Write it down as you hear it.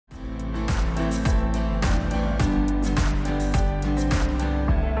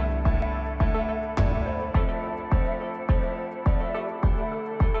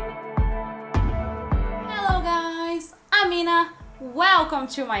welcome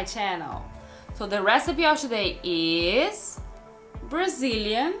to my channel. So the recipe of today is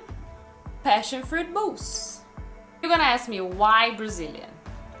Brazilian passion fruit mousse. You're gonna ask me why Brazilian?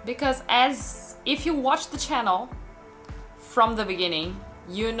 Because if you watch the channel from the beginning,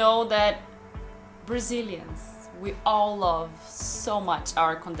 you know that Brazilians, we all love so much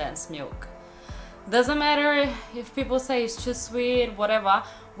our condensed milk. Doesn't matter if people say it's too sweet, whatever,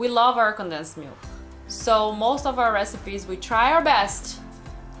 we love our condensed milk. So most of our recipes, we try our best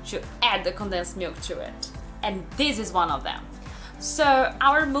to add the condensed milk to it. And this is one of them. So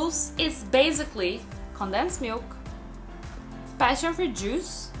our mousse is basically condensed milk, passion fruit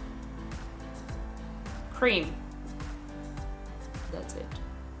juice, cream. That's it.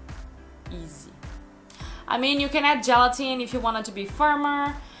 Easy. I mean, you can add gelatin if you want it to be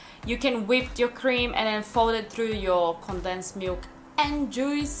firmer. You can whip your cream and then fold it through your condensed milk and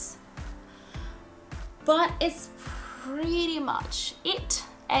juice. But it's pretty much it,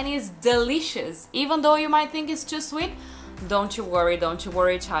 and it's delicious. Even though you might think it's too sweet, don't you worry,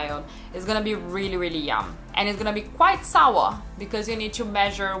 child. It's gonna be really yum, and it's gonna be quite sour because you need to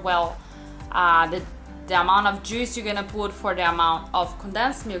measure well the amount of juice you're gonna put for the amount of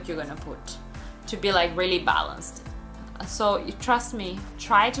condensed milk you're gonna put to be like really balanced. So you trust me,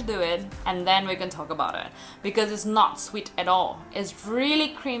 try to do it, and then we can talk about it, because it's not sweet at all. It's really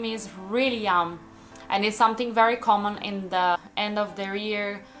creamy, it's really yum. And it's something very common in the end of the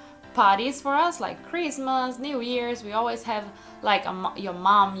year parties for us, like Christmas, New Year's. We always have like your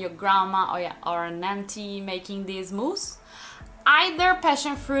mom, your grandma, or an auntie making this mousse. Either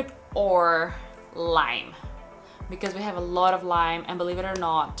passion fruit or lime, because we have a lot of lime, and believe it or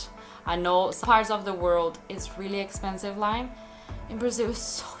not, I know some parts of the world it's really expensive lime. In Brazil it's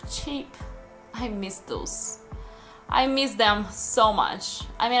so cheap. I miss those. I miss them so much.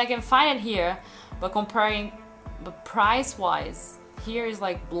 I mean, I can find it here, but comparing the price wise, here is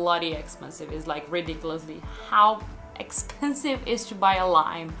like bloody expensive. It's like ridiculously how expensive it is to buy a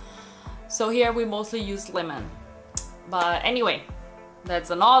lime. So here we mostly use lemon. But anyway, that's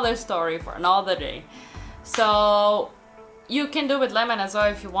another story for another day. So you can do with lemon as well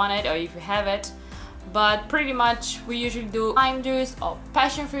if you want it or if you have it. But pretty much we usually do lime juice or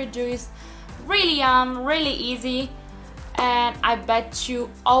passion fruit juice. Really yum, really easy. And I bet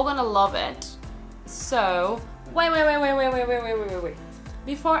you all gonna love it. So, wait.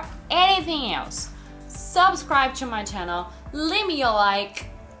 Before anything else, subscribe to my channel, leave me a like,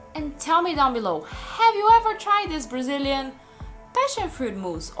 and tell me down below, have you ever tried this Brazilian passion fruit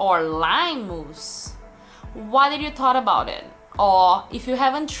mousse or lime mousse? What did you thought about it? Or if you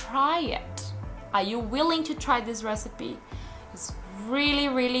haven't tried it, are you willing to try this recipe? It's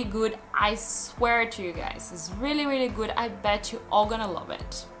really good. I swear to you guys, it's really good. I bet you all gonna love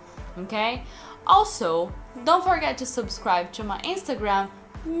it. Okay? Also, don't forget to subscribe to my Instagram,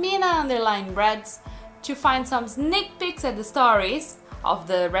 Mina_breads, to find some sneak peeks at the stories of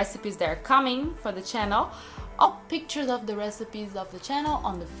the recipes that are coming for the channel, or pictures of the recipes of the channel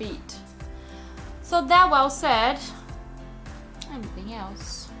on the feed. So that well said, anything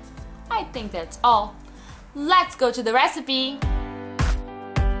else? I think that's all. Let's go to the recipe!